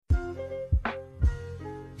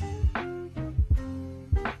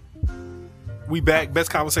We back. Best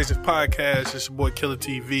Conversations Podcast. It's your boy Killer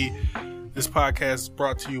TV. This podcast is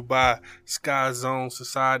brought to you by Sky Zone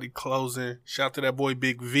Society Clothing. Shout out to that boy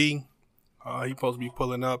Big V. He supposed to be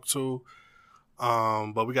pulling up too.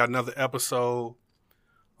 But we got another episode.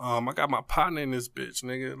 I got my partner in this bitch,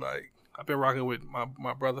 nigga. Like, I've been rocking with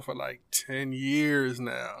my brother for like 10 years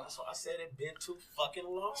now. That's why I said it been too fucking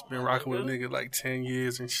long. Been rocking with a nigga like 10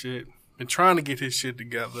 years and shit. Been trying to get his shit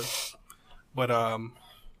together. But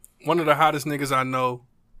one of the hottest niggas I know,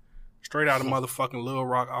 straight out of motherfucking Little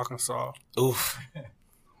Rock, Arkansas. Oof.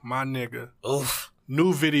 My nigga. Oof.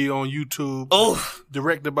 New video on YouTube. Oof.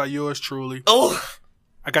 Directed by yours truly. Oof.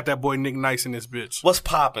 I got that boy Nick Nice in this bitch. What's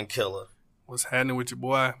poppin', Killer? What's happening with your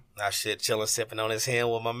boy? Nah, shit, chillin', sipping on his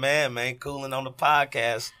hand with my man, cooling on the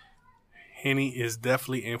podcast. Henny is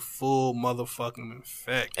definitely in full motherfucking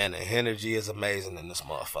effect. And the energy is amazing in this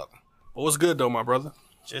motherfucker. But what's good though, my brother?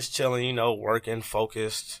 Just chilling, working,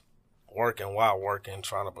 focused, working while working,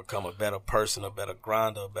 trying to become a better person, a better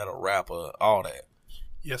grinder, a better rapper, all that.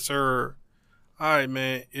 Yes, sir. All right,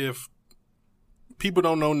 man. If people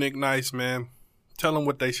don't know Nick Nice, man, tell them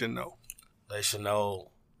what they should know. They should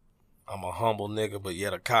know I'm a humble nigga, but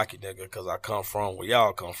yet a cocky nigga, because I come from where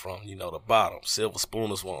y'all come from, the bottom. Silver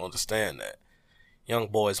spooners won't understand that. Young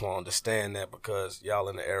boys won't understand that because y'all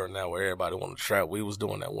in the era now where everybody want to trap. We was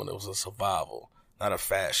doing that when it was a survival, not a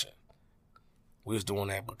fashion. We was doing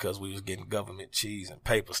that because we was getting government cheese and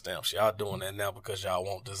paper stamps. Y'all doing that now because y'all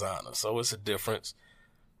want designer. So it's a difference.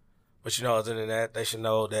 But other than that, they should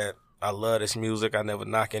know that I love this music. I never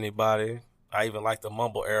knock anybody. I even like the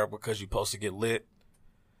mumble era because you're supposed to get lit.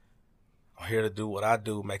 I'm here to do what I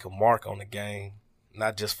do, make a mark on the game,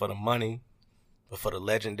 not just for the money, but for the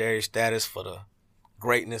legendary status, for the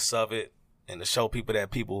greatness of it, and to show people that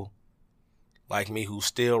people like me who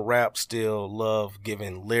still rap, still love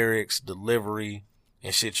giving lyrics, delivery,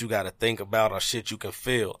 and shit you got to think about or shit you can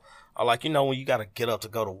feel. I like, when you got to get up to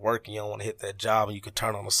go to work and you don't want to hit that job and you can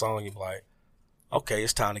turn on a song and you be like, okay,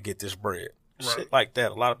 it's time to get this bread. Right. Shit like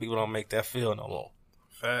that. A lot of people don't make that feel no more.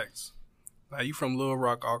 Facts. Now, you from Little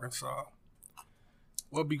Rock, Arkansas.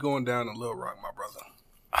 What be going down in Little Rock, my brother?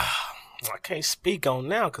 I can't speak on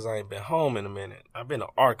now because I ain't been home in a minute. I've been to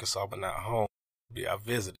Arkansas, but not home. I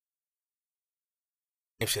visited.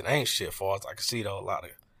 If shit ain't shit for us, I can see though a lot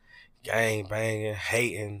of gang banging,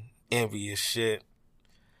 hating, envious shit.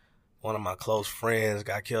 One of my close friends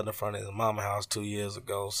got killed in front of his mama house 2 years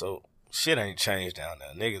ago, so shit ain't changed down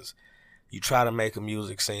there. Niggas, you try to make a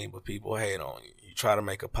music scene, but people hate on you. You try to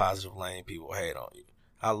make a positive lane, people hate on you.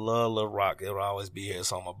 I love Little Rock. It'll always be here.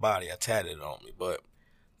 It's on my body. I tatted it on me. But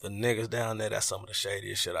the niggas down there, that's some of the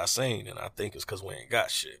shadiest shit I seen. And I think it's because we ain't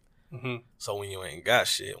got shit. Mm-hmm. So when you ain't got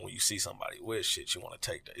shit, when you see somebody with shit, you want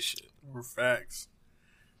to take that shit. Facts.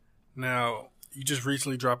 Now, you just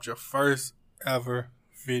recently dropped your first ever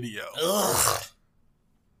video. Ugh.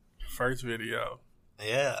 First video.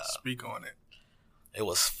 Yeah. Speak on it. It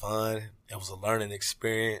was fun. It was a learning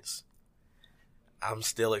experience. I'm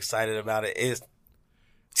still excited about it. It's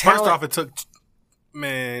First off, it took,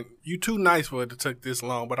 man, you too nice for it to take this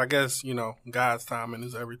long. But I guess, God's timing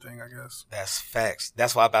is everything, I guess. That's facts.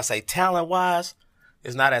 That's why I'm about to say talent-wise,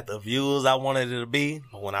 it's not at the views I wanted it to be.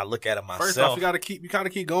 But when I look at it myself. First off, you gotta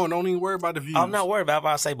keep going. Don't even worry about the views. I'm not worried about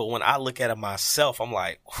what I say, but when I look at it myself, I'm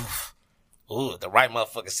like, ooh, the right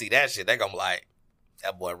motherfucker see that shit, they gonna be like,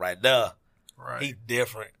 that boy right there. Right. He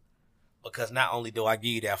different. Because not only do I give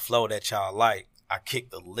you that flow that y'all like, I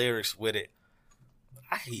kick the lyrics with it.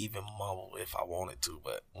 I could even mumble if I wanted to,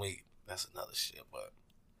 but that's another shit. But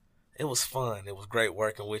it was fun. It was great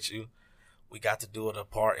working with you. We got to do it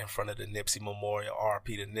apart in front of the Nipsey Memorial,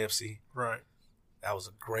 R.I.P. to Nipsey. Right. That was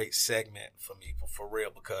a great segment for me, for real,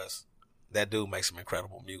 because that dude makes some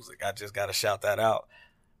incredible music. I just got to shout that out.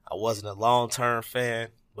 I wasn't a long-term fan,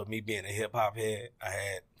 but me being a hip-hop head, I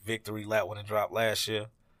had Victory Lap when it dropped last year.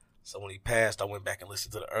 So when he passed, I went back and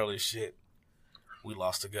listened to the earlier shit. We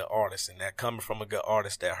lost a good artist, and that coming from a good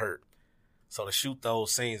artist, that hurt. So to shoot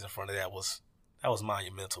those scenes in front of that was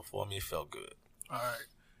monumental for me. It felt good. All right,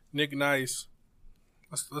 Nick Nice.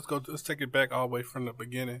 Let's go. Let's take it back all the way from the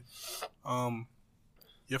beginning.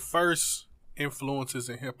 Your first influences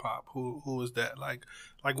in hip hop. Who was that? Like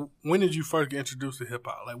when did you first get introduced to hip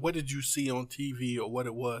hop? Like what did you see on TV or what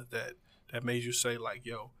it was that made you say like,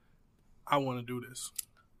 yo, I want to do this?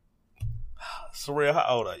 Surreal, how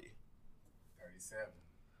old are you? 37.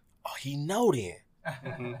 Oh, he know then.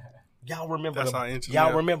 Mm-hmm. Y'all remember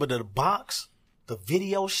remember the box? The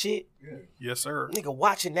video shit? Yeah. Yes, sir. Nigga,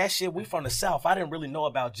 watching that shit, we from the South. I didn't really know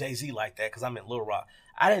about Jay-Z like that because I'm in Little Rock.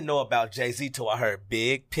 I didn't know about Jay-Z till I heard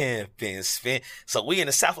Big Pimpin' Spin. So we in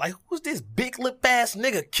the South like, who's this big lip ass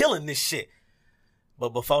nigga killing this shit? But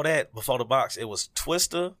before that, before the box, it was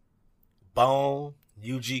Twista, Bone,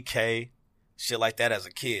 UGK, shit like that as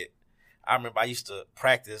a kid. I remember I used to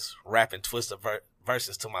practice rapping Twista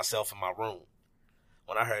verses to myself in my room.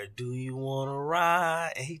 When I heard, "Do you wanna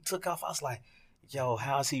ride?" and he took off, I was like, yo,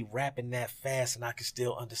 how is he rapping that fast and I can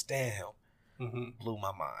still understand him? Mm-hmm. Blew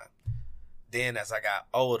my mind. Then as I got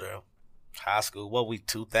older, high school, what we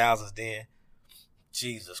 2000s then?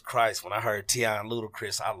 Jesus Christ, when I heard T.I. and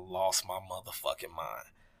Ludacris, I lost my motherfucking mind.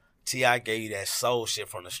 T.I. gave you that soul shit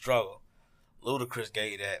from the struggle. Ludacris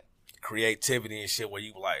gave you that creativity and shit where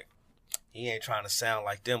you like, he ain't trying to sound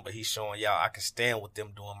like them, but he's showing y'all I can stand with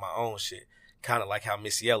them doing my own shit. Kind of like how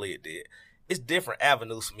Missy Elliott did. It's different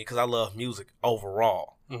avenues for me because I love music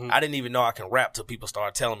overall. Mm-hmm. I didn't even know I can rap till people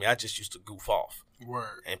started telling me. I just used to goof off.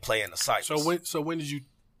 Word. And play in the cyphers. So when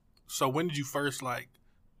did you first like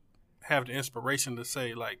have the inspiration to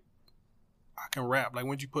say like I can rap? Like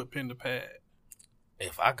when did you put pen to pad?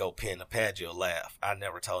 If I go pen to pad, you'll laugh. I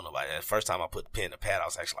never told nobody. The first time I put pen to pad, I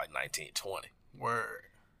was actually like 19, 20. Word.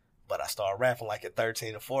 But I started rapping like at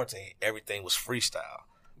 13 or 14. Everything was freestyle.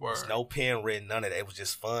 Word. There's no pen written, none of that. It was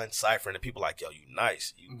just fun ciphering. And people like, yo, you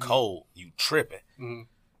nice, you cold, you tripping. Mm-hmm.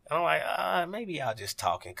 And I'm like, maybe y'all just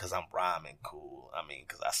talking because I'm rhyming cool. I mean,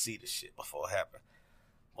 because I see the shit before it happened.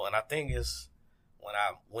 Well, and I think is when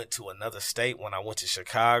I went to another state, when I went to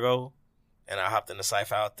Chicago, and I hopped in the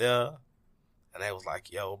cypher out there, and they was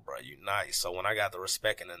like, yo, bro, you nice. So when I got the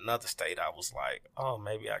respect in another state, I was like, oh,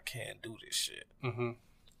 maybe I can do this shit. Mm-hmm.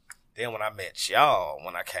 Then when I met y'all,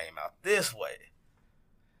 when I came out this way,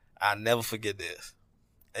 I'll never forget this.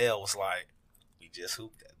 L was like, we just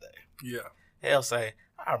hooped that day. Yeah. L say,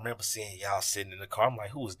 I remember seeing y'all sitting in the car. I'm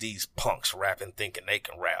like, who is these punks rapping thinking they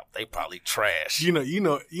can rap? They probably trash. You know, L,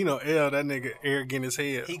 that nigga arrogant as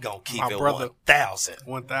hell. He gonna keep it 1,000.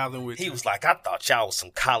 1,000 with you. He was like, I thought y'all was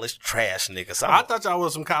some college trash niggas. I thought y'all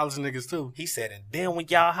was some college niggas too. He said, and then when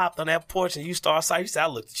y'all hopped on that porch and you started sight, he said, I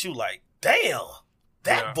looked at you like, damn,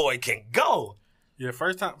 that boy can go. Yeah,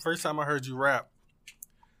 first time I heard you rap,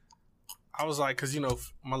 I was like, cause you know,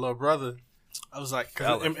 my little brother, I was like,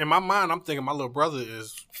 cause in my mind, I'm thinking my little brother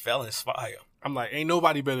is Felon's fire. I'm like, ain't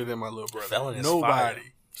nobody better than my little brother. Felon is nobody.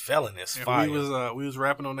 Fire. Felon is and fire. We was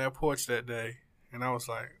rapping on that porch that day, and I was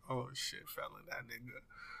like, oh shit, Felon, that nigga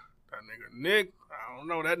Nick, I don't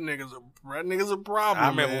know, that nigga's a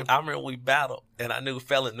problem. I remember we battled, and I knew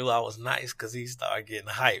Felon knew I was nice because he started getting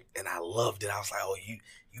hype, and I loved it. I was like, oh,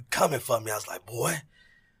 you coming for me? I was like, boy,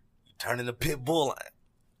 you turning the pit bull.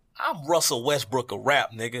 I'm Russell Westbrook of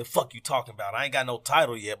rap, nigga. Fuck you talking about? I ain't got no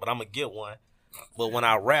title yet, but I'm gonna get one. But when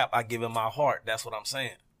I rap, I give him my heart. That's what I'm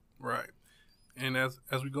saying. Right. And as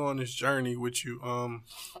we go on this journey with you,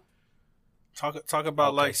 talk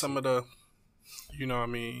about like some of the, you know what I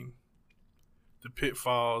mean, the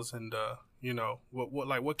pitfalls and you know,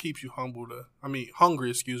 what keeps you hungry,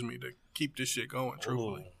 to keep this shit going,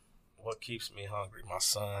 truthfully. Ooh, what keeps me hungry? My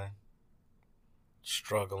son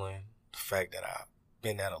struggling, the fact that I've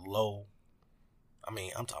been at a low. I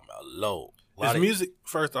mean, I'm talking about low. Is music,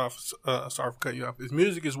 first off, sorry for cutting you off, is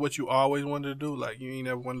music is what you always wanted to do? Like, you ain't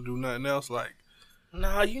ever wanted to do nothing else? Like,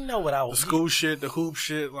 nah, you know what I was. The school shit, the hoop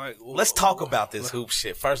shit, like. Let's talk about this hoop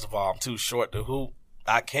shit. First of all, I'm too short to hoop.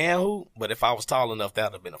 I can hoop, but if I was tall enough, that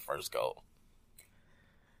would have been the first goal.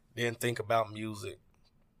 Then think about music.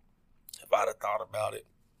 If I'd have thought about it,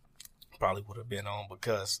 probably would have been on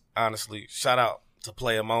because, honestly, shout out to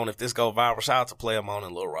Player Moan. If this go viral, shout out to Player Moan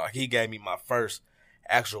in Lil Rock. He gave me my first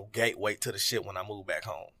actual gateway to the shit when I moved back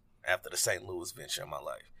home after the St. Louis venture in my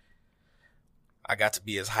life. I got to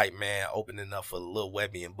be his hype man, opening up for Lil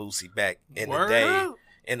Webby and Boosie back in the day.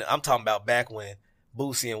 And I'm talking about back when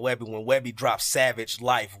Boosie and Webby, when Webby dropped Savage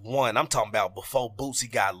Life 1. I'm talking about before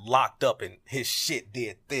Boosie got locked up and his shit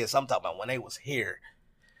did this. I'm talking about when they was here.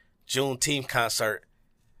 Juneteenth concert.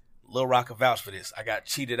 Lil Rock can vouch for this. I got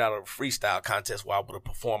cheated out of a freestyle contest where I would have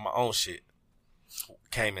performed my own shit.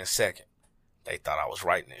 Came in second. They thought I was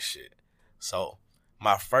writing this shit. So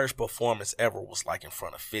my first performance ever was like in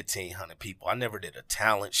front of 1,500 people. I never did a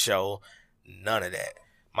talent show, none of that.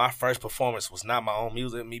 My first performance was not my own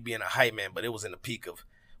music, me being a hype man, but it was in the peak of,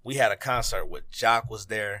 we had a concert where Jock was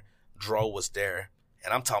there, Dro was there,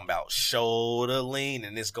 and I'm talking about shoulder lean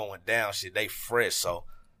and it's going down shit. They fresh, so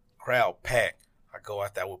crowd packed. I go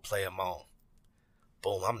out there with Player Moan.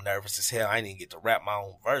 Boom, I'm nervous as hell. I ain't even get to rap my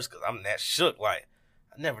own verse because I'm that shook. Like,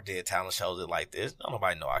 I never did talent shows like this. Don't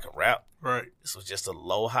nobody know I can rap. Right. This was just a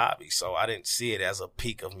low hobby, so I didn't see it as a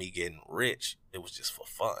peak of me getting rich. It was just for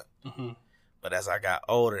fun. Mm-hmm. But as I got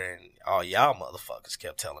older and all y'all motherfuckers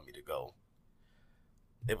kept telling me to go,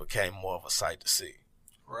 it became more of a sight to see.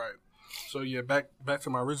 Right. So, yeah, back to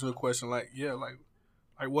my original question. Like, yeah, like,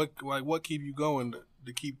 what keep you going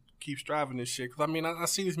to keep striving this shit? Because I mean, I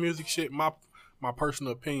see this music shit. My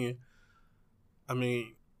personal opinion. I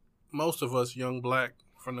mean, most of us young black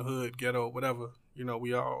from the hood, ghetto, whatever. You know,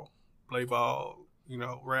 we all play ball. You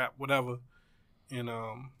know, rap, whatever. And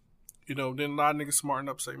you know, then a lot of niggas smarten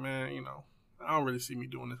up, say, man, you know, I don't really see me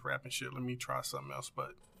doing this rapping shit. Let me try something else. But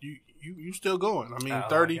you still going. I mean,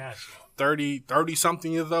 30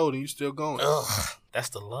 something years old and you still going. Ugh, that's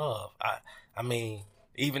the love. I mean,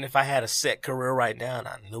 even if I had a set career right now and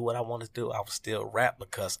I knew what I wanted to do, I would still rap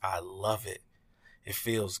because I love it. It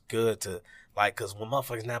feels good to, like, because when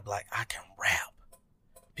motherfuckers now be like, I can rap.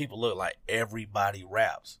 People look like everybody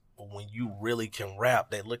raps. But when you really can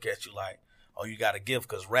rap, they look at you like, oh, you got to give,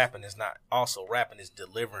 because rapping is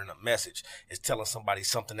delivering a message. It's telling somebody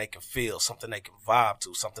something they can feel, something they can vibe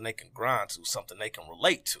to, something they can grind to, something they can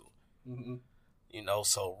relate to. Mm-hmm. You know,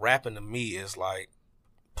 so rapping to me is like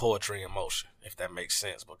poetry in motion, if that makes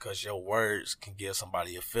sense, because your words can give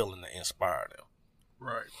somebody a feeling to inspire them.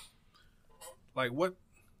 Right.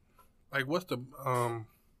 What's the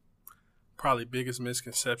probably biggest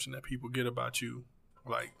misconception that people get about you,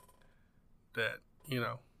 like that, you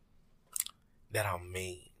know? That I'm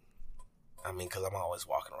mean. I mean, because I'm always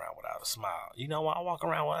walking around without a smile. You know why I walk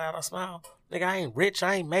around without a smile? Nigga, I ain't rich.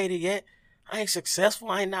 I ain't made it yet. I ain't successful.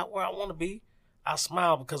 I ain't not where I want to be. I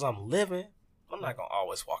smile because I'm living. I'm not going to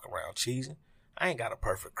always walk around cheesing. I ain't got a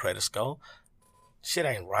perfect credit score. Shit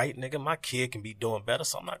ain't right, nigga. My kid can be doing better,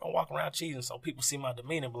 so I'm not going to walk around cheesing. So people see my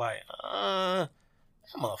demeanor and be like, that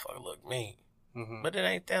motherfucker look mean. Mm-hmm. But it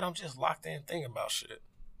ain't that. I'm just locked in thinking about shit.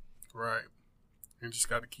 Right. You just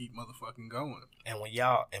got to keep motherfucking going. And when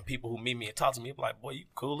y'all and people who meet me and talk to me, be like, boy, you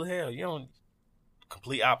cool as hell. You don't.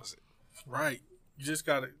 Complete opposite. Right. You just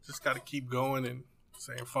gotta keep going and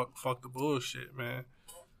saying fuck the bullshit, man.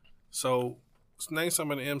 So name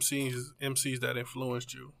some of the MCs that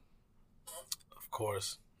influenced you. Of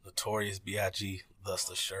course, Notorious B.I.G., Thus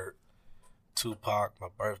the Shirt. Tupac, my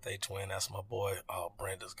birthday twin, that's my boy. Oh,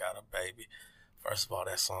 Brenda's Got a Baby. First of all,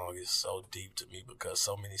 that song is so deep to me because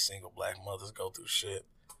so many single black mothers go through shit.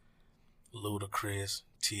 Ludacris,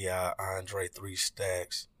 T.I., Andre 3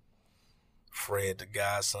 Stacks, Fred the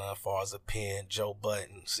Godson, far as a pen, Joe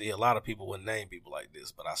Budden. See, a lot of people wouldn't name people like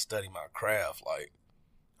this, but I study my craft. Like,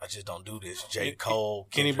 I just don't do this. J. Cole,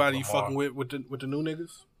 Kendrick anybody you Lamar. fucking with the new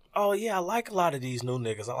niggas? Oh, yeah, I like a lot of these new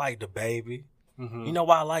niggas. I like the Baby. Mm-hmm. You know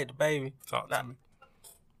why I like the Baby? Talk to me.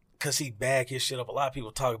 Because he bag his shit up. A lot of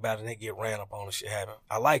people talk about it and they get ran up on and shit happen.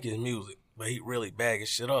 I like his music, but he really bag his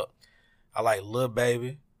shit up. I like Lil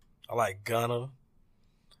Baby. I like Gunna.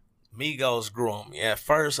 Migos grew on me. At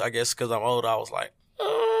first, I guess because I'm old, I was like,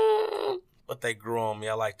 but they grew on me.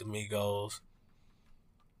 I like the Migos.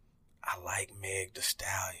 I like Meg Thee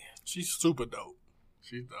Stallion. She's super dope.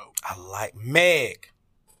 She's dope. I like Meg.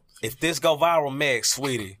 If this go viral, Meg,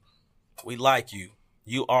 sweetie, we like you.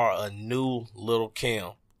 You are a new Little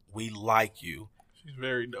Kim. We like you. She's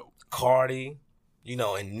very dope. Cardi, you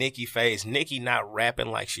know, and Nicki phase. Nicki not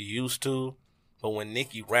rapping like she used to, but when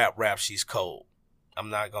Nicki rap, she's cold. I'm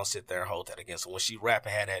not going to sit there and hold that against her. When she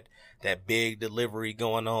rapping, had that big delivery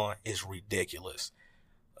going on, it's ridiculous.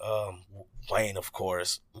 Wayne, of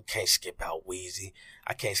course. We can't skip out Weezy.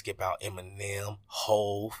 I can't skip out Eminem,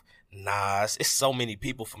 Hove, Nas. It's so many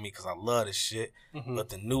people for me because I love this shit. Mm-hmm. But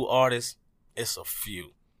the new artists, it's a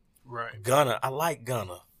few. Right. Gunna, I like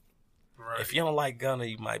Gunna. Right. If you don't like Gunna,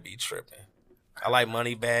 you might be tripping. I like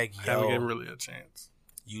Moneybagg Yo. I haven't given really a chance.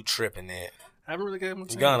 You tripping it. I haven't really given him a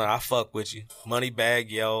chance. Gunna, I fuck with you.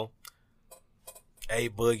 Moneybagg Yo, A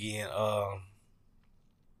Boogie and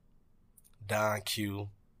Don Q,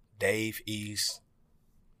 Dave East.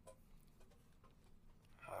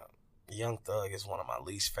 Young Thug is one of my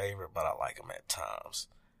least favorite, but I like him at times.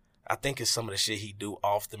 I think it's some of the shit he do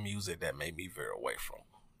off the music that made me veer away from him.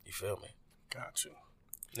 You feel me? Got you.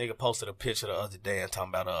 Nigga posted a picture the other day and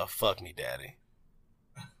talking about fuck me daddy.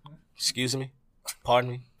 Excuse me?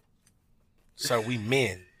 Pardon me? Sir, we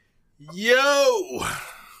men. Yo!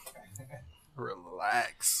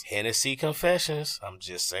 Relax. Hennessy Confessions. I'm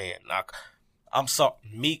just saying. I'm sorry.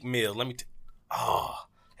 Meek Mill. Let me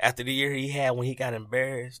after the year he had when he got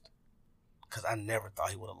embarrassed, because I never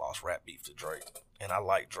thought he would have lost rap beef to Drake. And I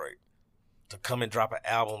like Drake. To come and drop an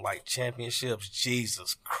album like Championships,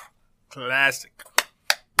 Jesus Christ. Classic.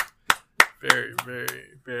 Very, very,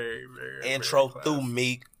 very, very. Intro very through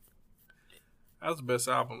Meek. That was the best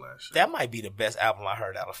album last year. That might be the best album I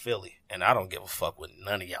heard out of Philly. And I don't give a fuck what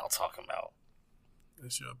none of y'all talking about.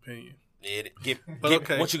 That's your opinion.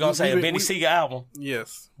 Okay. What you gonna say? A Benny Siegel album?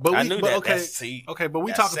 Yes. I knew that. Okay, but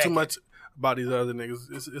we talking too much about these other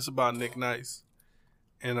niggas. It's about Nick Nice.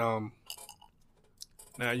 And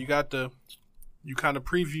Now you kind of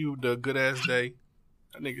previewed the good ass day.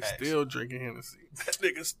 That nigga still drinking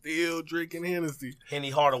Hennessy. Henny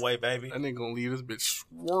Hardaway, baby. That nigga gonna leave this bitch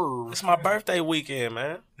swerve. It's my birthday weekend,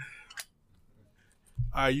 man.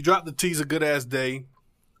 All right, you dropped the teaser, good ass day.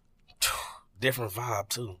 Different vibe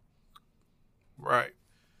too. Right.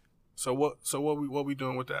 So what we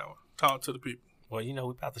doing with that one? Talk to the people. Well, we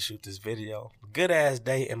about to shoot this video. Good ass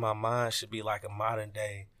day in my mind should be like a modern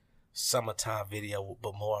day summertime video,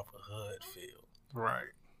 but more of a hood feel. Right.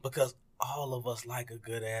 Because all of us like a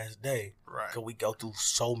good ass day. Right. Because we go through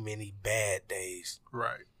so many bad days.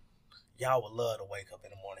 Right. Y'all would love to wake up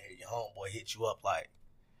in the morning, hear your homeboy hit you up like,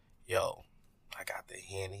 yo, I got the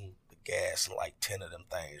Henny, the gas, and like 10 of them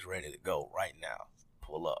things ready to go right now.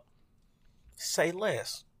 Pull up. Say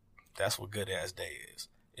less. That's what good ass day is.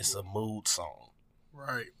 It's a mood song.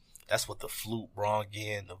 Right. That's what the flute brought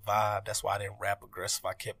in, the vibe. That's why I didn't rap aggressive.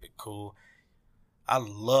 I kept it cool. I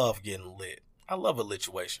love getting lit. I love a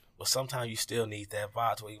lituation. But sometimes you still need that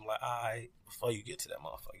vibe to where you're like, all right, before you get to that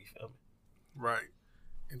motherfucker, you feel me? Right.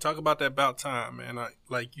 And talk about that about time, man.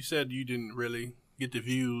 Like you said, you didn't really get the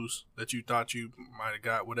views that you thought you might have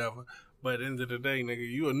got, whatever. But at the end of the day, nigga,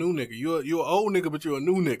 you a new nigga. You're an old nigga, but you're a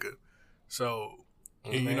new nigga. So,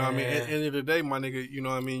 you know what I mean? At the end of the day, my nigga, you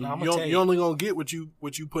know what I mean? You only gonna get what you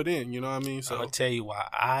put in, you know what I mean? So I'm gonna tell you why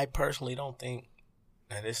I personally don't think,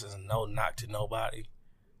 and this is no knock to nobody,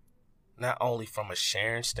 not only from a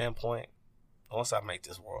sharing standpoint, once I make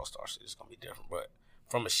this world star shit, it's gonna be different, but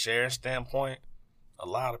from a sharing standpoint, a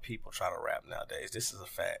lot of people try to rap nowadays. This is a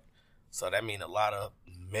fact. So that means a lot of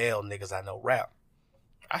male niggas I know rap.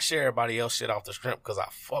 I share everybody else shit off the script because I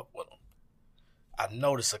fuck with them. I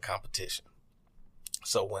notice a competition.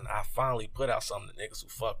 So when I finally put out something to niggas who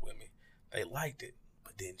fuck with me, they liked it,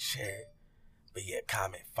 but didn't share it, but yet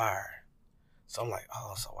comment fire. So I'm like,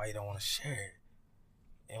 oh, so why you don't want to share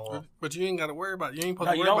it? But you ain't got to worry about it. You ain't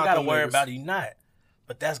supposed to you worry about it. You don't got to worry about it, you not.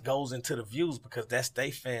 But that goes into the views because that's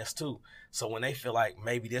they fans too. So when they feel like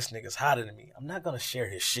maybe this nigga's hotter than me, I'm not going to share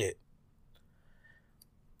his shit.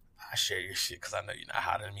 I share your shit because I know you're not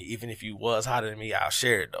hotter than me. Even if you was hotter than me, I'll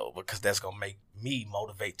share it though because that's going to make me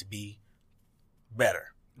motivate to be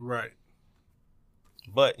better. Right.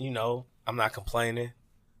 But, I'm not complaining.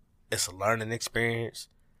 It's a learning experience.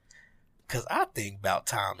 Because I think About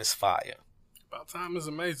Time is fire. About Time is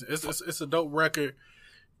amazing. It's a dope record.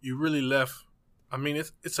 You really left. I mean,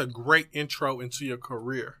 it's a great intro into your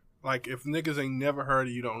career. Like, if niggas ain't never heard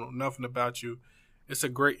of you, don't know nothing about you, it's a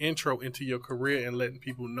great intro into your career and letting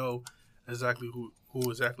people know exactly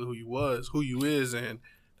who you was, who you is, and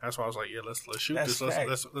that's why I was like, yeah, let's shoot this.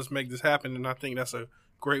 Let's make this happen. And I think that's a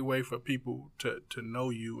great way for people to know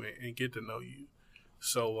you and get to know you.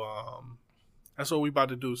 So that's what we about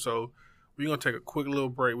to do. So we're gonna take a quick little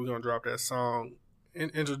break. We're gonna drop that song.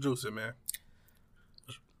 Introduce it, man.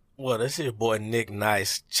 Well, this is your boy Nick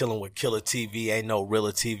Nice, chilling with Killer TV. Ain't no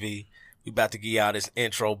realer TV. We about to give y'all this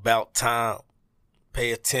intro, About Time.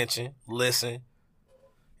 Pay attention, listen,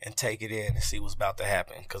 and take it in and see what's about to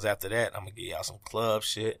happen. Because after that, I'm going to give y'all some club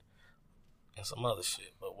shit and some other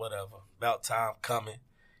shit. But whatever. About Time coming.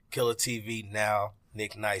 Killer TV now.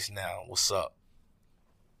 Nick Nice now. What's up?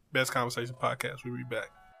 Best Conversation Podcast. We'll be back.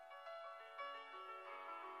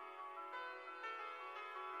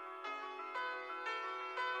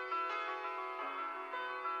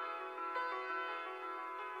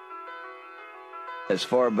 As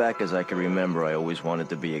far back as I can remember, I always wanted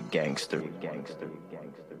to be a gangster.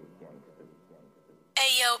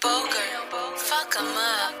 Hey yo, Boger, fuck 'em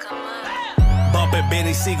up. Bumping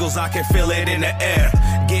Benny Siegels, I can feel it in the air.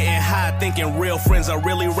 Getting high, thinking real friends are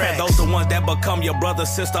really rare. Those the ones that become your brother,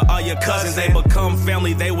 sister, or your cousins. They become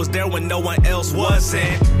family, they was there when no one else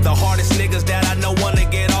wasn't. The hardest niggas that I know wanna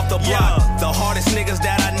get off the block. The hardest niggas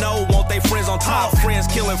that I know want they friends on top. Friends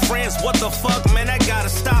killing friends, what the fuck, man, that gotta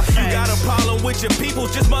stop. You got a problem with your people,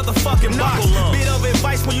 just motherfucking box. Bit of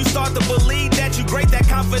advice when you start to believe that you great. That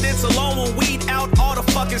confidence alone will weed out all the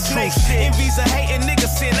fucking snakes. Envy's a hating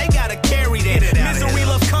niggas sin, they gotta carry that. Misery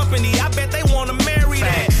love company, I bet they wanna marry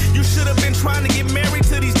that. You should have been trying to get married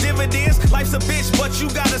to these dividends. Life's a bitch, but you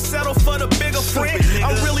gotta settle for the bigger friend.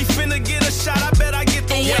 I'm really finna get a shot, I bet I get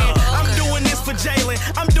the win. I'm doing this for Jalen,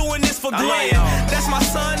 I'm doing this for Glenn. That's my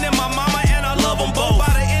son and my mama, and I love them both.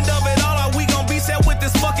 By the end of it all, we gon' be set with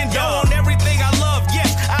this fucking dough on everything I love.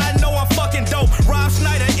 Yes, I know I'm fucking dope. Rob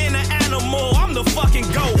Schneider in an animal, I'm the fucking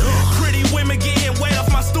GOAT. Pretty women getting wet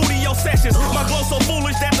off my studio sessions. My glow so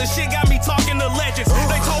foolish that the shit got me talking to legends.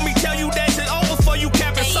 They told me tell you that shit over for you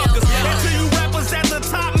capping suckers. Until you rappers at the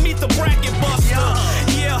top meet the bracket buster.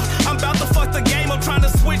 Yeah, I'm about to fuck the game. I'm trying to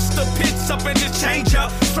switch the pitch up and just change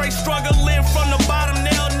up. Straight struggling from the bottom.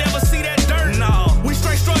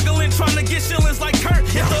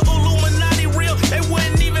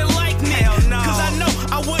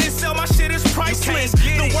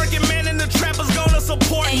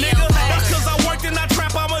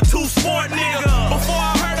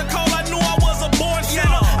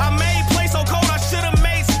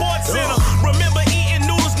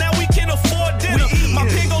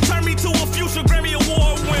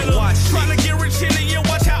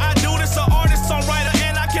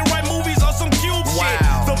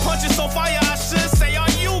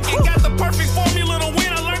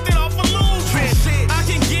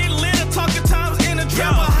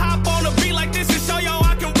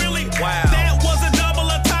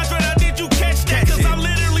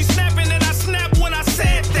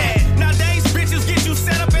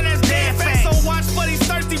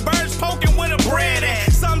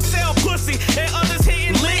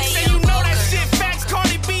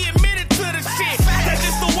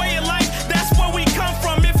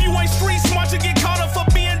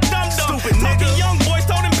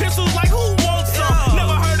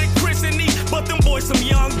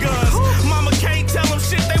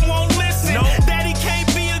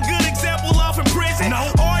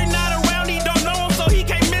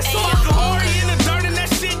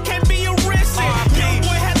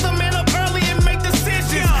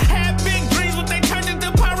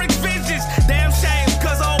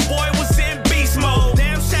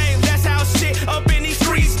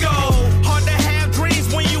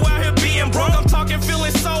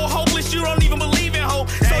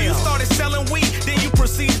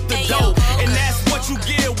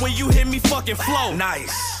 fucking flow.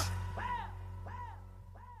 Nice.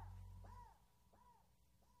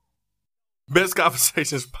 Best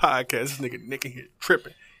Conversations podcast. This nigga here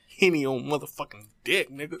tripping. Henny on motherfucking dick,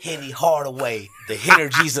 nigga. Henny Hardaway. The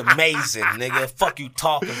energy's amazing, nigga. Fuck you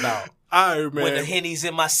talking about. All right, man. When the Henny's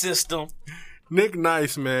in my system. Nick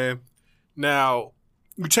Nice, man. Now,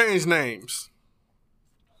 you changed names.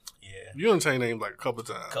 Yeah. You done changed names like a couple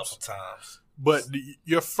times. Couple times. But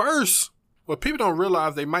your first, what people don't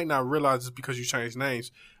realize, they might not realize it's because you changed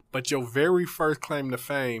names, but your very first claim to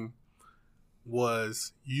fame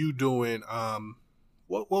was you doing,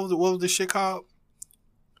 what was this shit called?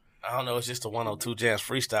 I don't know. It's just the 102 Jams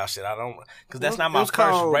freestyle shit. I don't, because that's Well, not my it's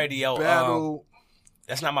first called radio. Battle.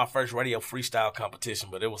 That's not my first radio freestyle competition,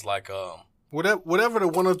 but it was like Whatever the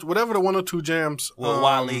 102 Jams. with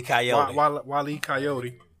Wile Coyote. Wile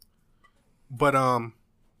Coyote. But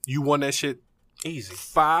you won that shit Easy.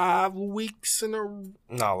 5 weeks in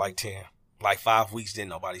a. No, like 10. Like 5 weeks didn't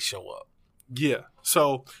nobody show up. Yeah.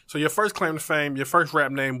 So your first claim to fame, your first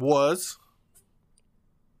rap name was.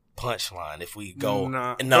 Punchline. If we go,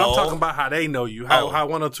 Nah. no, But I'm talking about how they know you. How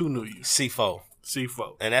 102 knew you. C4.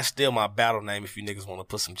 C4. And that's still my battle name if you niggas want to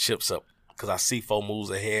put some chips up. Because I C4 moves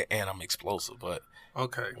ahead and I'm explosive. But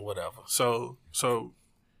Okay. whatever. So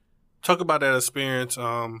talk about that experience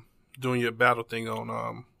doing your battle thing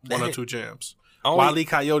on 102 Jams. Wile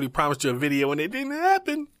Coyote promised you a video and it didn't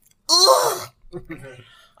happen.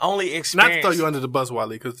 Only Not experience. to throw you under the bus, Wale,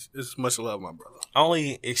 because it's much love, my brother.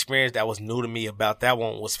 Only experience that was new to me about that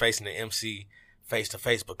one was facing the MC face to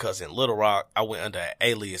face, because in Little Rock I went under an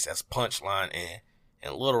alias as Punchline, and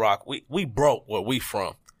in Little Rock we broke where we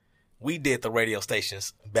from. We did the radio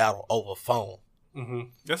stations battle over phone. Mm-hmm.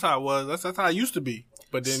 That's how it was. That's how it used to be.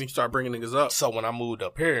 But then he started bringing niggas up. So when I moved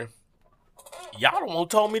up here, y'all the one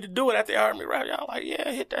told me to do it after y'all heard me rap. Y'all like,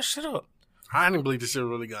 yeah, hit that shit up. I didn't believe this shit was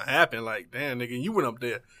really gonna happen. Like, damn, nigga, you went up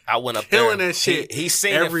there. I went up killing there. that shit. He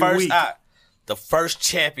seen every it first. week. The first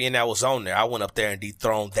champion that was on there, I went up there and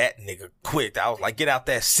dethroned that nigga quick. I was like, get out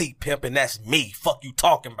that seat, pimpin', that's me. Fuck you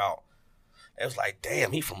talking about. It was like,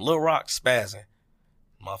 damn, he from Little Rock, spazzing.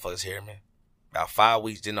 Motherfuckers hear me. About 5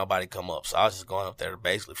 weeks, didn't nobody come up. So I was just going up there to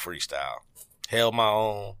basically freestyle. Held my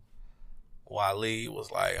own. Wale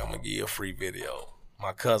was like, I'm going to give you a free video.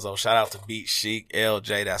 My cousin, shout out to Beat Chic,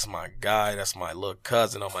 LJ, that's my guy. That's my little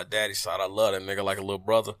cousin on my daddy's side. I love that nigga like a little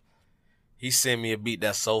brother. He sent me a beat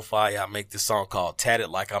that's so fire. I make this song called Tatted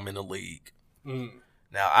Like I'm in the League.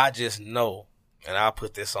 Now, I just know, and I'll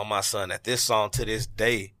put this on my son, that this song to this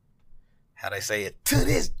day, how they say it, to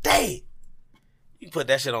this day, you can put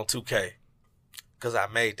that shit on 2K. Because I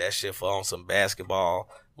made that shit for on some basketball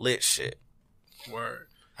lit shit. Word.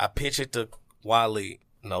 I pitched it to Wale.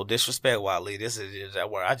 No disrespect, Wale. This is just that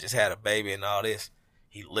where I just had a baby and all this.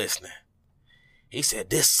 He listening. He said,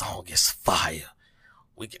 this song is fire.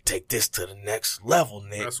 We can take this to the next level,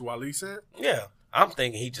 Nick. That's what Wale said? Yeah. I'm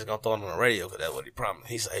thinking he just gonna throw it on the radio because that's what he promised.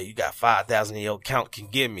 He said, hey, you got 5,000 in your account, can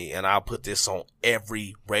give me, and I'll put this on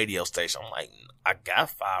every radio station. I'm like, I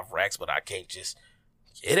got 5 racks, but I can't just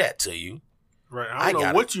get that to you. Right. I don't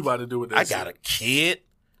know what you about to do with that I got a kid,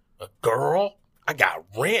 a girl. I got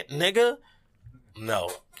rent, nigga.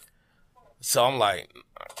 No. So I'm like,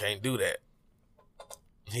 I can't do that.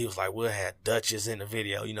 He was like, we'll have Duchess in the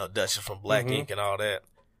video. You know, Duchess from Black Ink and all that.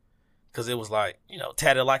 Because it was like, you know,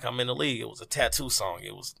 Tatted Like I'm in the League. It was a tattoo song.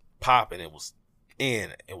 It was popping. It was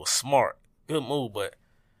in. It was smart. Good move, but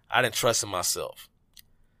I didn't trust in myself.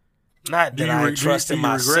 Not that I didn't trust in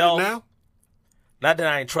myself. Now? Not that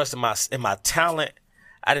I ain't trust in my talent.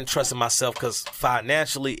 I didn't trust in myself because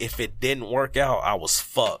financially, if it didn't work out, I was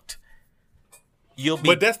fucked.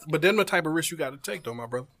 But then the type of risk you got to take, though, my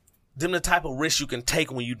brother. Them the type of risk you can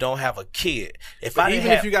take when you don't have a kid. If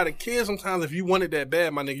you got a kid, sometimes if you want it that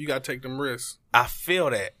bad, my nigga, you got to take them risks. I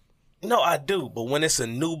feel that. No, I do. But when it's a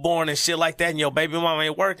newborn and shit like that and your baby mama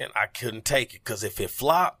ain't working, I couldn't take it. Because if it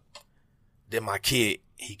flop, then my kid,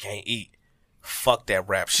 he can't eat. Fuck that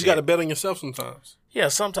rap shit. You got to bet on yourself sometimes. Yeah,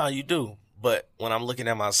 sometimes you do. But when I'm looking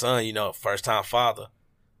at my son, you know, first time father,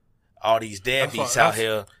 all these deadbeats out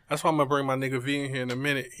here. That's why I'm going to bring my nigga V in here in a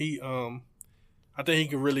minute. He, I think he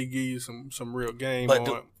can really give you some real game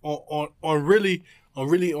on really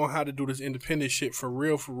how to do this independent shit for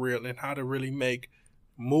real, and how to really make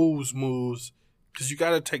moves. Because you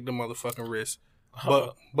got to take the motherfucking risk.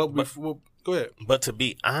 But go ahead. But to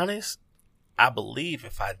be honest, I believe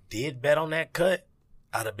if I did bet on that cut,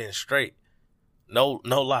 I'd have been straight. No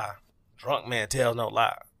lie. Drunk man tells no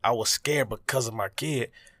lie. I was scared because of my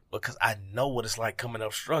kid, because I know what it's like coming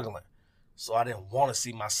up struggling. So I didn't want to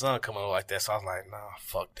see my son coming up like that. So I was like, nah,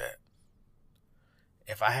 fuck that.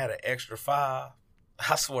 If I had an extra 5,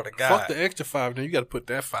 I swear to God. Fuck the extra 5, then you got to put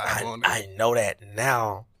that 5 on there. I know that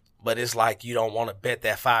now, but it's like you don't want to bet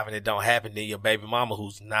that 5 and it don't happen. Then your baby mama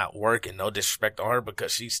who's not working, no disrespect on her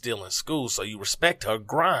because she's still in school, so you respect her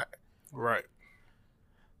grind. Right.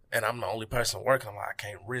 And I'm the only person working. I'm like, I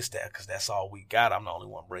can't risk that because that's all we got. I'm the only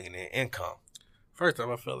one bringing in income. First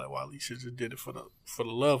time I felt like Wale should just did it for the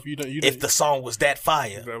love. If the song was that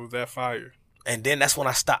fire. That was that fire. And then that's when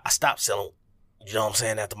I stopped selling, you know what I'm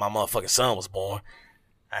saying, after my motherfucking son was born.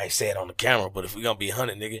 I ain't say it on the camera, but if we gonna be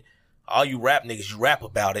 100, nigga, all you rap niggas, you rap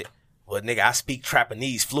about it. But nigga, I speak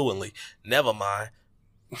Trapanese fluently. Never mind.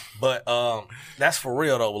 But that's for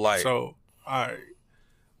real though. Like, so all right,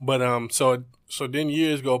 but so then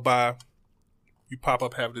years go by, you pop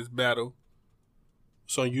up have this battle.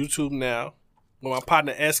 So on YouTube now, with my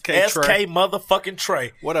partner SK Trey. motherfucking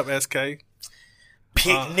Trey. What up, SK?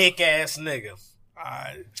 Picnic ass nigga. All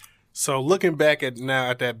right. So looking back at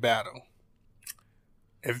that battle,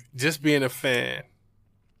 if just being a fan,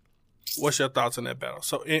 what's your thoughts on that battle?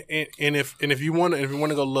 So and if you want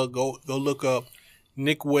to go look up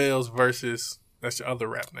Nick Wells versus, that's your other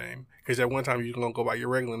rap name, because at one time you gonna go by your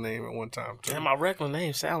regular name at one time too. And my regular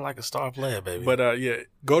name sound like a star player, baby. But yeah,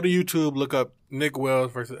 go to YouTube, look up Nick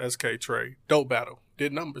Wells versus SK Trey. Dope battle.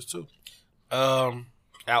 Did numbers too.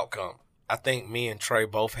 Outcome. I think me and Trey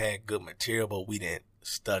both had good material, but we didn't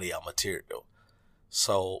study our material.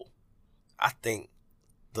 So I think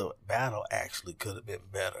the battle actually could have been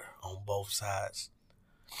better on both sides.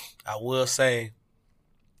 I will say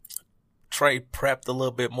Trey prepped a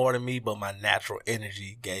little bit more than me, but my natural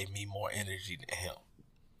energy gave me more energy than him.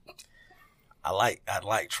 I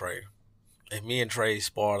like Trey. And me and Trey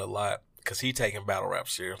sparred a lot because he taking battle rap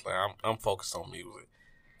seriously. I'm focused on music.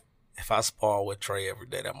 If I spar with Trey every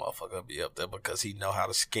day, that motherfucker will be up there because he know how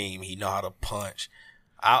to scheme. He know how to punch.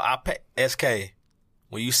 I pay SK.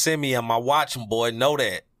 When you send me on my watching, boy, know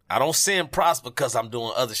that. I don't send props because I'm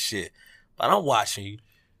doing other shit. But I'm watching you.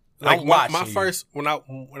 Like my first, when I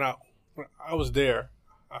was there,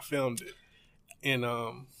 I filmed it. And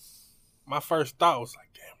my first thought was like,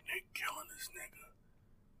 damn, Nick killing this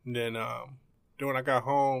nigga. And then when I got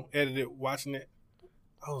home, edited, watching it,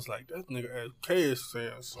 I was like, that nigga SK is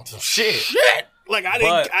saying some shit. Like I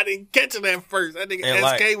didn't catch it at first. I think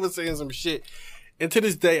SK was saying some shit. And to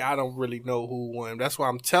this day, I don't really know who won. That's why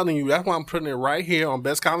I'm telling you. That's why I'm putting it right here on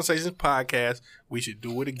Best Conversations Podcast. We should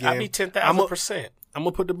do it again. I be 10,000%. I'm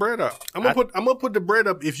gonna put the bread up. I'm gonna put the bread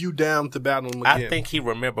up if you down to battle him again. I think he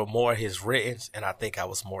remember more of his writtens, and I think I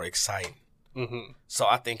was more excited. Mm-hmm. So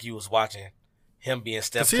I think you was watching him being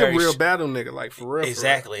Steph Curry. Curry. He a real battle nigga, like for real.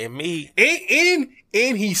 Exactly. For real. And me.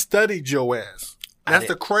 And he studied your ass. That's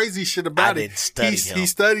the crazy shit about it. I didn't study him. He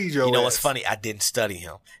studied your ass. You know what's funny? I didn't study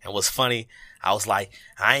him. And what's funny, I was like,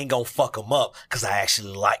 I ain't gonna fuck him up because I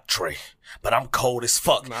actually like Trey. But I'm cold as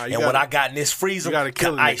fuck. What I got in this freezer,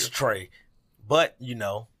 can ice Trey. But, you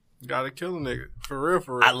know. You gotta kill a nigga. For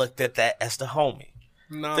real. I looked at that as the homie.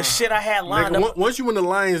 Nah. The shit I had lined up. Once you in the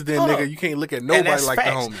Lions Den, nigga, you can't look at nobody like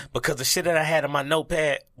facts, the homie. Because the shit that I had in my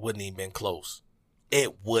notepad wouldn't even been close.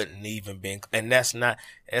 It wouldn't even been. And that's not,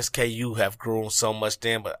 SKU have grown so much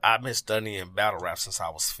then, but I've been studying battle rap since I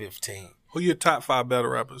was 15. Who your top 5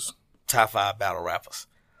 battle rappers? Top 5 battle rappers.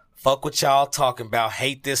 Fuck what y'all talking about.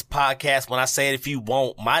 Hate this podcast. When I say it, if you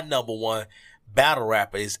won't, my number 1 battle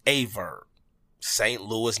rapper is Averb. St.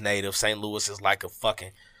 Louis native. St. Louis is like a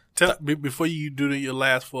fucking... Before you do your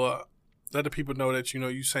last 4, let the people know that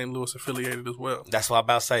you St. Louis affiliated as well. That's what I'm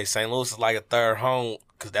about to say. St. Louis is like a third home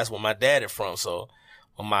because that's where my dad is from. So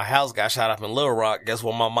when my house got shot up in Little Rock, guess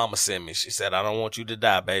what my mama sent me? She said, I don't want you to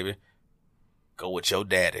die, baby. Go with your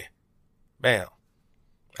daddy. Bam.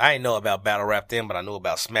 I ain't know about battle rap then, but I knew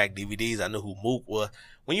about Smack DVDs. I knew who Mook was.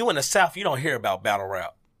 When you in the South, you don't hear about battle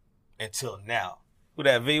rap until now. Who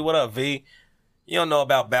that, V? What up, V? You don't know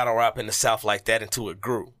about battle rap in the South like that until it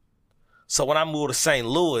grew. So when I moved to St.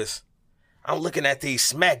 Louis, I'm looking at these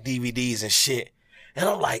Smack DVDs and shit, and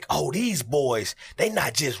I'm like, oh, these boys, they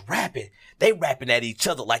not just rapping. They rapping at each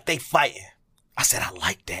other like they fighting. I said, I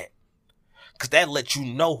like that. Because that lets you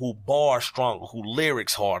know who bars stronger, who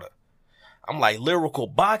lyrics harder. I'm like, lyrical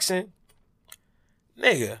boxing?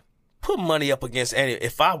 Nigga, put money up against any.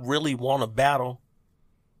 If I really want to battle,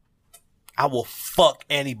 I will fuck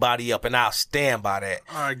anybody up, and I'll stand by that.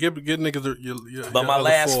 All right, give niggas your But my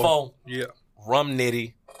last 4, yeah. Rum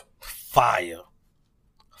Nitty, fire.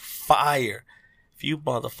 If you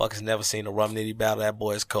motherfuckers never seen a Rum Nitty battle, that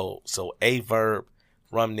boy is cold. So Averb,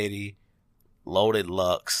 Rum Nitty, Loaded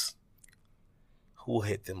Lux. Who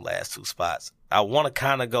hit them last 2 spots? I want to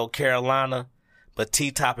kind of go Carolina, but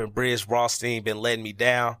T-Top and Bridge Rothstein been letting me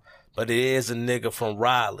down. But it is a nigga from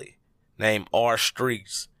Raleigh named R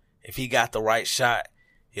Streets. If he got the right shot,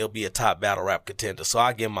 he'll be a top battle rap contender. So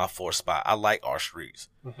I give him my 4th spot. I like R Streets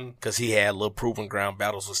because he had little proving ground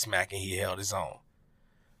battles with Smack and he held his own.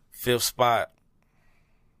 5th spot,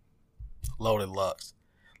 Loaded Lux.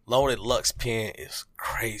 Loaded Lux pen is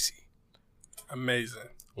crazy. Amazing.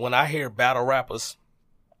 When I hear battle rappers,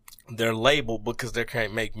 they're labeled because they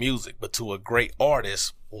can't make music. But to a great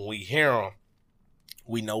artist, when we hear them,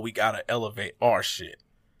 we know we gotta elevate our shit.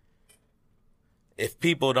 If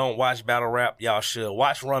people don't watch battle rap, y'all should.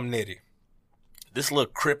 Watch Rum Nitty. This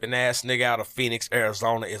little crippin' ass nigga out of Phoenix,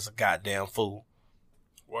 Arizona is a goddamn fool.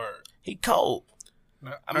 Word. He cold.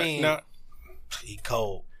 Now, I mean, he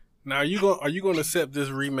cold. Now, are you going to accept this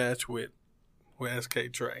rematch with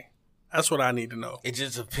SK Trey? That's what I need to know. It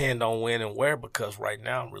just depends on when and where, because right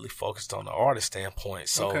now I'm really focused on the artist standpoint.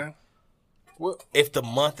 So okay. Well, if the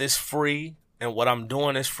month is free and what I'm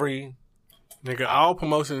doing is free, nigga, all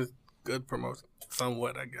promotion is good promotion.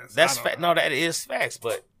 Somewhat, I guess. That's fact. No, that is facts,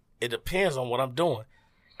 but it depends on what I'm doing.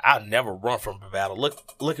 I'll never run from a battle.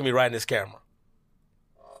 Look at me right in this camera.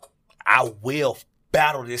 I will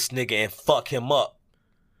battle this nigga and fuck him up.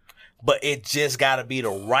 But it just gotta be the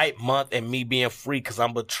right month and me being free, because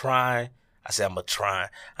I'm trying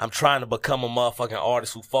to become a motherfucking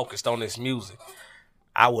artist who focused on this music.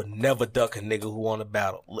 I would never duck a nigga who want to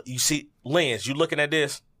battle. You see, Lens, you looking at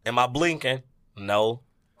this? Am I blinking? No.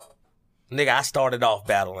 Nigga, I started off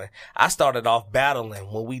battling.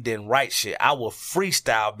 When we didn't write shit. I will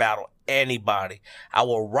freestyle battle anybody. I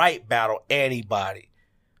will write battle anybody.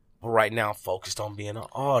 But right now I'm focused on being an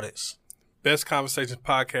artist. Best Conversations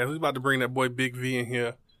podcast. We about to bring that boy Big V in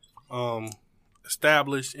here.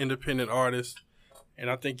 Established independent artist. And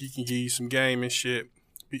I think he can give you some game and shit.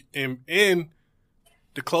 And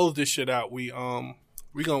to close this shit out, we got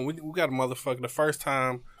a motherfucker the first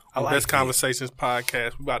time on Best Conversations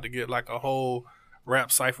podcast. We about to get like a whole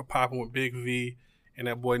rap cipher popping with Big V and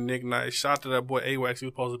that boy Nick Nice. Shout out to that boy AWAX. He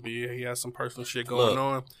was supposed to be here. He has some personal shit going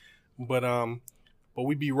on. But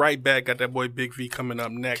we be right back. Got that boy Big V coming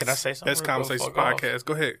up next. Can I say something? Best Conversations podcast.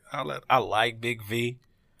 Go ahead. I like Big V.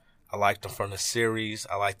 I liked him from the series.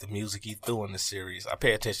 I like the music he threw in the series. I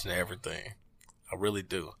pay attention to everything. I really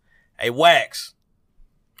do. Hey, Wax.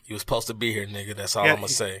 You was supposed to be here, nigga. That's all I'm going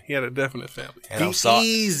to say. He had a definite family. And I'm sorry.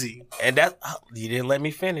 Easy. And you didn't let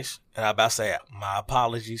me finish. And I about to say, my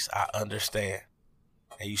apologies. I understand.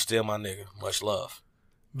 And you still my nigga. Much love.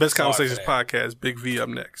 Best Conversations podcast. Big V up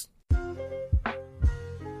next.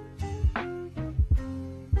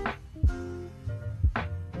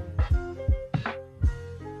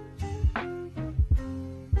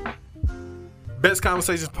 Best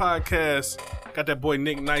Conversations podcast. Got that boy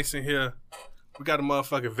Nick Nice in here. We got a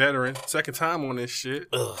motherfucking veteran. Second time on this shit.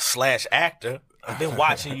 / actor. I've been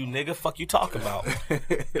watching you, nigga. Fuck you talking about?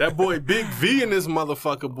 That boy Big V in this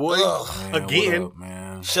motherfucker, boy. Man, again. what up,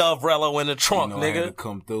 man? Shove Rello in the trunk, I nigga. had to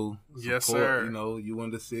come through. Yes, Support, sir. You in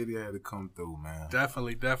the city, I had to come through, man.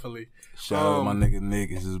 Definitely. Shout out to my nigga Nick.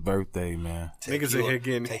 It's his birthday, man. Niggas in here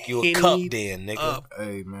getting take you a cup then, nigga. Up.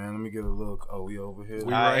 Hey, man, let me get a look. Oh, we over here.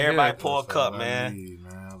 Everybody pour a cup, man.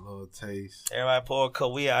 A little taste. Everybody pour a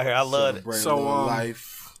cup. We out here. I love it. Celebrate a little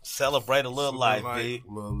life. Celebrate a little life, B.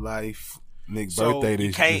 Little life. Nick's birthday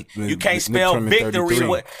this you can't spell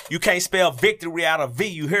victory. You can't spell victory out of V.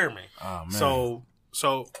 You hear me? Oh, man.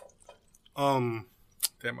 So,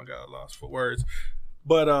 damn, I got lost for words.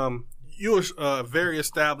 But you're a very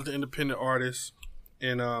established independent artist,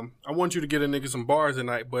 and I want you to get a nigga some bars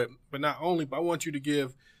tonight. But not only, but I want you to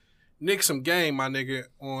give Nick some game, my nigga,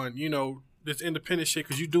 on this independent shit,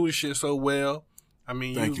 because you do this shit so well. I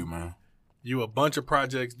mean, thank you, man. You a bunch of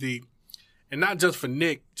projects deep. And not just for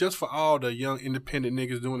Nick, just for all the young independent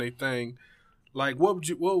niggas doing their thing. Like, what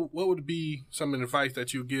would be some advice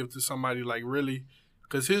that you give to somebody like really?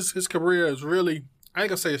 Because his career is really, I ain't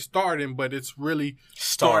gonna say it's starting, but it's really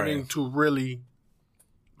starting to really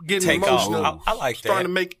get emotional. I like that. Starting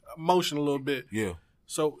to make emotion a little bit. Yeah.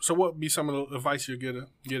 So what would be some of the advice you get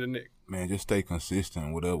a Nick? Man, just stay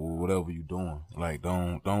consistent with whatever you're doing. Like,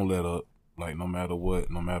 don't let up. Like, no matter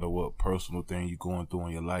what personal thing you're going through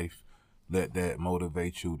in your life, let that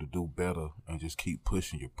motivate you to do better and just keep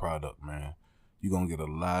pushing your product, man. You're going to get a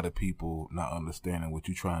lot of people not understanding what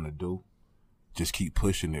you're trying to do. Just keep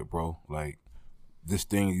pushing it, bro. Like, this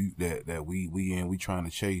thing that we trying to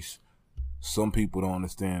chase, some people don't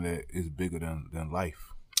understand that it's bigger than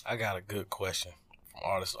life. I got a good question from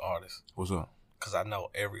artist to artist. What's up? Because I know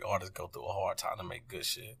every artist go through a hard time to make good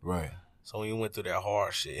shit. Right. So when you went through that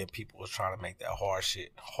hard shit and people was trying to make that hard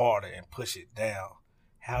shit harder and push it down,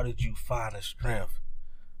 how did you find the strength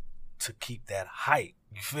to keep that height?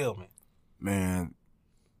 You feel me? Man,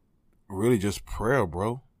 really just prayer,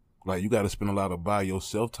 bro. Like, you got to spend a lot of by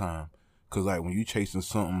yourself time. Because, like, when you chasing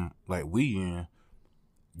something like we in,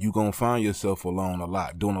 you going to find yourself alone a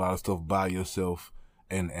lot, doing a lot of stuff by yourself.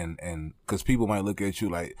 And because people might look at you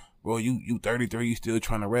like, bro, you 33, you still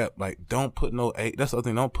trying to rap. Like, don't put no age, that's the other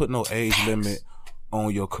thing, don't put no age limit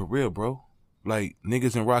on your career, bro. Like,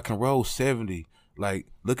 niggas in rock and roll, 70. Like,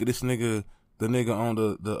 look at this nigga, the nigga on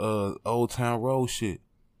the Old Town Road shit.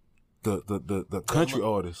 The country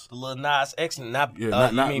artist. The Lil Nas X, not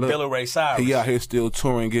look, Billy Ray Cyrus. He out here still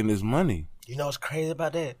touring, getting his money. You know what's crazy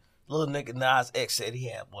about that? Little nigga Nas X said he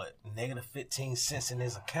had, negative 15 cents in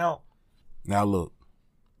his account. Now look.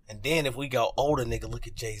 And then if we go older, nigga, look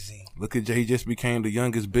at Jay-Z. Look at Jay. He just became the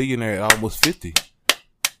youngest billionaire at almost 50.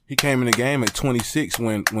 He came in the game at 26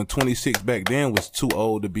 when 26 back then was too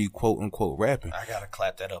old to be quote unquote rapping. I gotta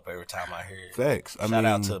clap that up every time I hear it. Facts. Shout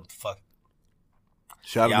out to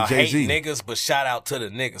Shout out to Jay-Z. Y'all hate niggas, but shout out to the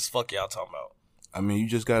niggas. Fuck y'all talking about. I mean, you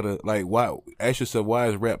just gotta, like, why? Ask yourself, why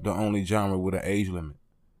is rap the only genre with an age limit?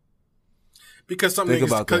 Because some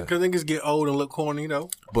niggas get old and look corny though.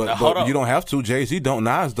 But you don't have to. Jay-Z don't.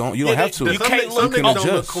 Nas don't. You don't have to. You can't look old old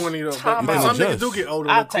and look corny though. But some niggas do get old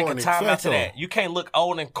and look corny. I take a time after that. You can't look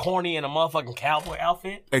old and corny in a motherfucking cowboy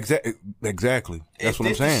outfit. Exactly. That's what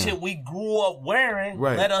I'm saying. This shit we grew up wearing.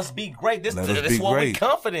 Right. Let us be great. This is what we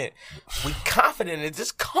confident. We confident. It's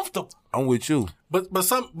just comfortable. I'm with you.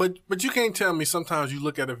 But you can't tell me sometimes you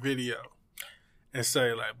look at a video and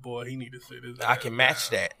say, like, boy, he need to sit his ass I can match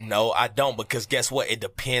that. No, I don't, because guess what? It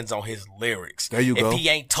depends on his lyrics. There you go. If he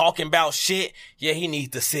ain't talking about shit, yeah, he needs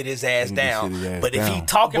to sit his ass down. But if he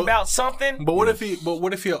talking about something, what if he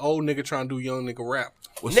an old nigga trying to do young nigga rap?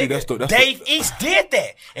 Well, nigga, see, Dave East did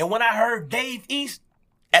that. And when I heard Dave East,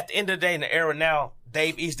 at the end of the day in the era now,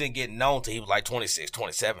 Dave East didn't get known till he was like 26,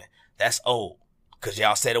 27. That's old. Because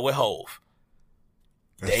y'all said it with Hove.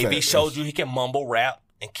 Dave East showed you he can mumble rap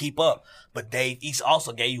and keep up. But Dave East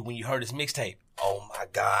also gave you, when you heard his mixtape, oh my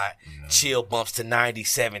God, chill bumps to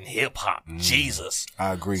 97 hip hop. Jesus.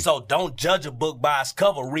 I agree. So don't judge a book by its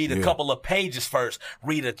cover. Read a couple of pages first.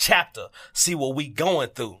 Read a chapter. See what we going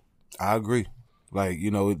through. I agree. Like,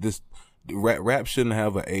 you know, this rap shouldn't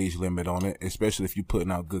have an age limit on it, especially if you're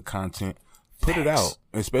putting out good content. Put it out.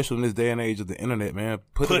 Especially in this day and age of the internet, man.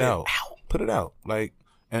 Put it out. Put it out. Like,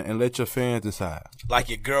 and let your fans decide. Like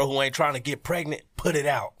your girl who ain't trying to get pregnant, put it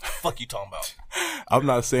out. Fuck you talking about? I'm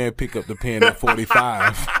not saying pick up the pen at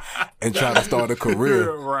 45 and try to start a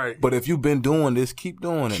career. Right. But if you've been doing this, keep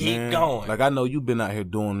doing it, man. Keep going. Like, I know you've been out here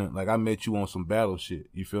doing it. Like, I met you on some battle shit.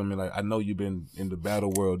 You feel me? Like, I know you've been in the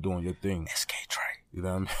battle world doing your thing. SK Trey. You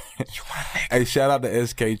know what I mean? You my nigga. Hey, shout out to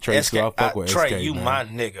SK Trey. I fuck with Trey, SK, you man. my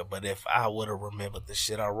nigga. But if I would have remembered the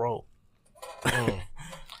shit I wrote.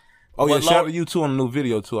 Oh, yeah, shout out to you, too, on the new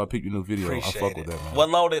video, too. I picked your new video. Appreciate I fuck it. with that, man. What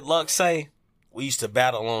Loaded Luck say? We used to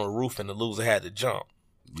battle on the roof and the loser had to jump.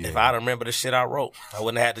 Yeah. If I'd remember the shit I wrote, I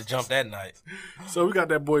wouldn't have had to jump that night. So we got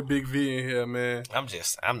that boy Big V in here, man.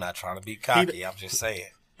 I'm not trying to be cocky. I'm just saying.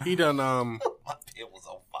 He done, my pit was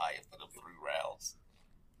on fire for the 3 rounds.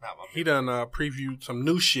 He done previewed some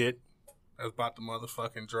new shit that's about to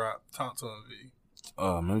motherfucking drop. Talk to him, V.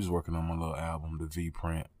 I'm just working on my little album, the V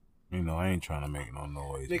Print. You know, I ain't trying to make no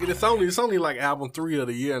noise. Nigga, it's only like album 3 of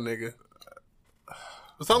the year, nigga.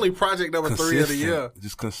 It's only project number 3 of the year.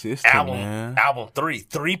 Just consistent, man. Album 3.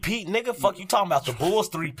 3-peat, nigga? Fuck you talking about? The Bulls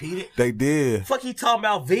 3-peated. They did. Fuck you talking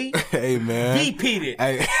about, V? Hey, man. V-peated.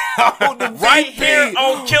 Hey. Right here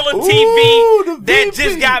on Killer TV that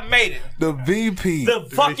just got made it. The VP. The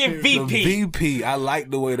fucking VP. The VP. I like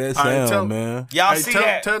the way that sound, man. Y'all see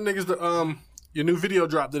that? Tell niggas your new video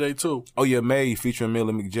dropped today, too. Oh, yeah, May featuring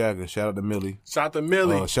Millie McJagger. Shout out to Millie. Shout out to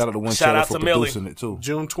Millie. Shout out to Winchell for producing it, too.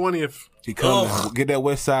 June 20th. He coming. Get that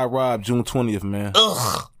West Side Rob June 20th, man.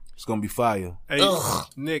 It's going to be fire. Hey,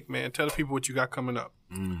 Nick, man, tell the people what you got coming up.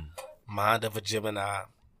 Mind of a Gemini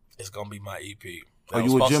is going to be my EP. Are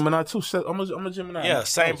you a Gemini, too? I'm a Gemini. Yeah,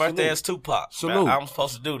 same birthday as Tupac. Salute. I'm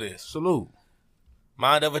supposed to do this. Salute.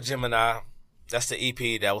 Mind of a Gemini. That's the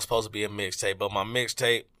EP that was supposed to be a mixtape. But my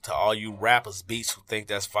mixtape, to all you rappers, beats who think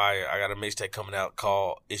that's fire, I got a mixtape coming out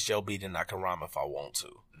called It's Your Beat and I Can Rhyme If I Want To.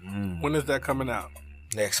 When is that coming out?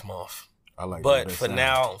 Next month. I like but that for sound.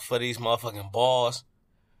 now, for these motherfucking bars,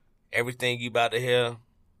 everything you about to hear,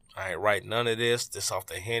 I ain't write none of this. This off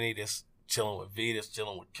the Henny. This chilling with V. This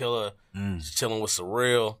chilling with Killer. This chilling with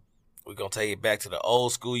Surreal. We're going to take it back to the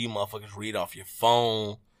old school. You motherfuckers read off your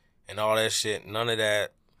phone and all that shit. None of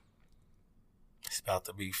that. It's about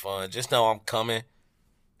to be fun. Just know I'm coming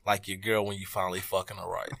like your girl when you finally fucking her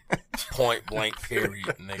right. Point blank, period,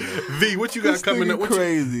 nigga. V, what you got coming up?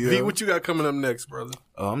 Crazy. V, what you got coming up next, brother?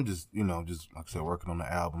 I'm just like I said, working on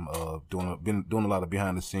the album. Been doing a lot of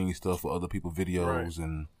behind the scenes stuff for other people's videos,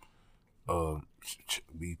 and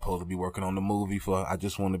we supposed to be working on the movie for I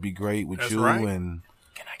Just Want to Be Great with That's you. right. And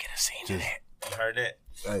Can I get a scene of that? You heard that?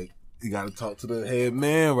 hey, you got to talk to the head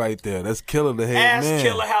man right there. That's Killer, the head Ask man.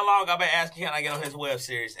 Killer how long I've been asking can I get on his web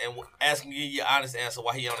series and asking you your honest answer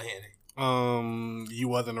why he on the Henny. You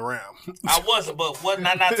wasn't around. I wasn't, but wasn't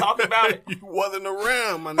I not talking about it? You wasn't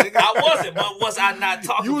around, my nigga. I wasn't, but was I not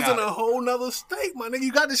talking You was about in a whole nother state, my nigga.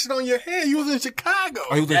 You got this shit on your head. You was in Chicago.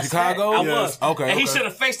 Oh, you was in That's Chicago? it. I Yes. was. Okay. And he should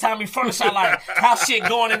have FaceTimed me from the shot like, how shit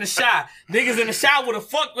going in the shot. Niggas in the shot would have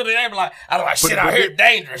fucked with it. They be like, I was like, shit out here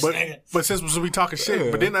dangerous, nigga. But since we talking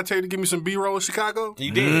shit, but didn't I tell you to give me some B-roll in Chicago?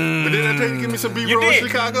 You did. But didn't I tell you to give me some You B-roll in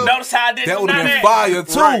did. Chicago? Notice how I didn't That would deny have been that? fire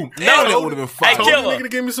too. Right. That would have been fire. Hey, Told the Killer. nigga to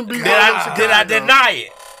give me some B-roll Did in I Chicago. deny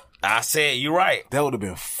it? I said, you're right. That would have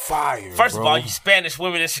been fire. First bro. of all, you Spanish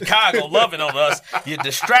women in Chicago loving on us. You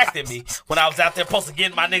distracted me when I was out there supposed to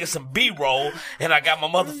get my nigga some B-roll, and I got my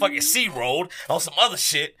motherfucking C-rolled on some other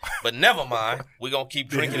shit. But never mind. We're going to keep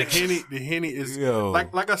drinking The Henny is, Yo.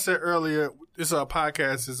 like I said earlier, this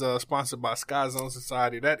podcast is sponsored by Sky Zone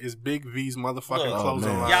Society. That is Big V's motherfucking Look, clothing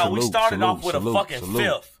man. line. Y'all, we Salute, started off with salute, a fucking salute.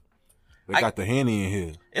 fifth. They got the Henny in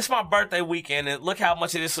here. It's my birthday weekend, and look how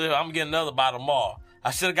much of this I'm getting another by tomorrow.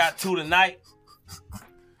 I should have got 2 tonight.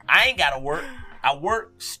 I ain't got to work. I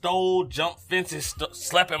worked, stole, jumped fences,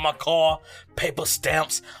 slept in my car, paper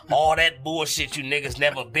stamps, all that bullshit you niggas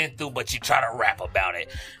never been through, but you try to rap about it.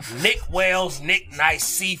 Nick Wells, Nick Nice,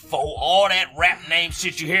 C4, all that rap name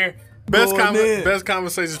shit you hear. Best in. Best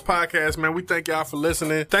Conversations podcast, man. We thank y'all for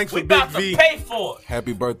listening. Thanks We for Big about to V. pay for it.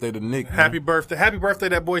 Happy birthday to Nick. man. Happy birthday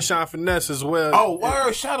that boy Sean Finesse as well. Oh,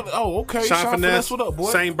 word. Shout out. Oh, okay. Sean Finesse, what up,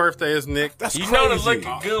 boy? same birthday as Nick. That's You crazy. know the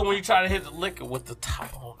liquor good when you try to hit the liquor with the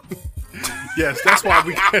top on. Yes, that's why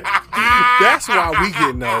we getting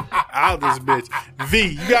out this bitch. V,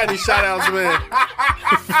 you got any shout outs, man?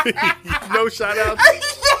 No shout outs?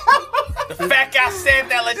 The fact I said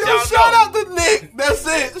that let Yo, y'all shout know. out to Nick. That's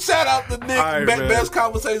it. Shout out to Nick. All right, man. Best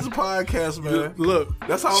Conversations podcast, man. Look,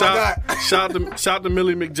 That's all I got. Shout out to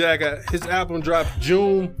Millie McJagger. His album dropped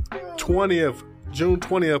June 20th.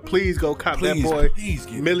 Please go cop Please, that boy. please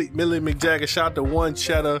get it. Millie McJagger. Shout out to One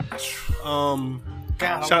Cheddar.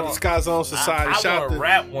 God, Shout out to Sky Zone Society. I Shout want out to to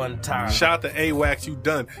rap one time. Shout out to AWACS, you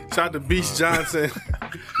done. Shout out to Beast Johnson.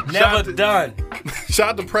 Never done. Shout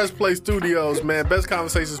out to Press Play Studios, man. Best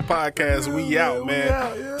Conversations podcast. We out, man.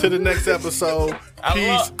 out, yeah. To the next episode. I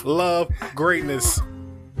Peace, love, greatness.